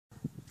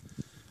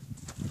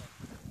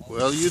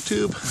Well,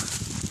 YouTube,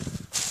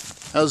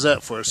 how's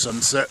that for a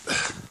sunset?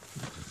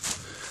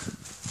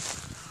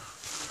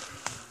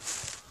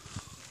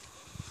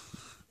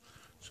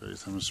 Show you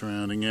some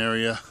surrounding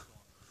area.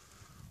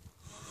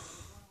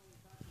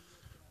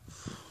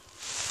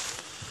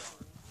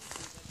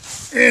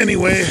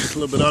 Anyway, a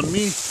little bit on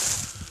me.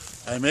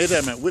 I'm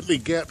at Whitley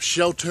Gap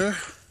Shelter.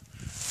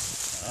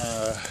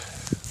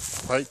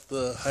 Quite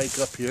the hike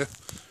up here.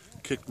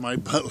 Kicked my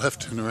butt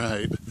left and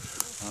right.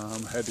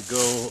 Had to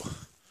go,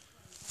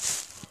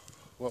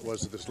 what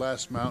was it? This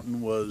last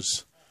mountain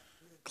was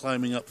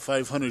climbing up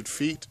 500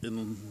 feet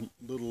in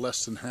a little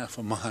less than half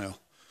a mile.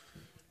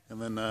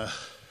 And then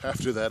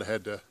after that I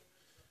had to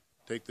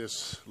take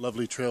this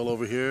lovely trail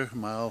over here,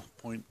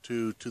 1.2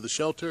 to the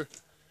shelter,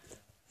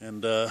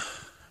 and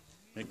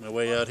make my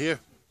way out here.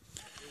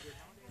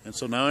 And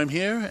so now I'm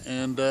here,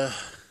 and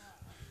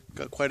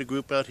got quite a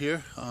group out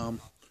here.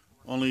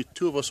 Only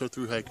 2 of us are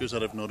through hikers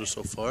that I've noticed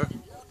so far.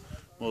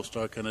 Most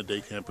are kind of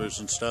day campers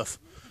and stuff.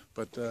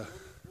 But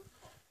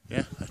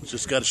yeah, I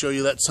just got to show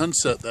you that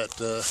sunset that,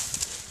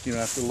 you know,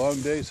 after a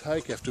long day's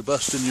hike, after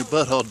busting your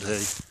butt all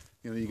day,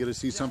 you know, you get to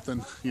see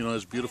something, you know,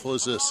 as beautiful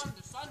as this.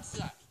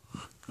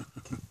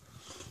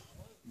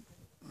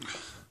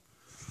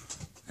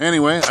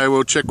 Anyway, I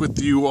will check with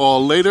you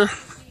all later,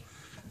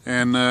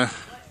 and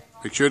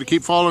make sure to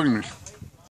keep following me.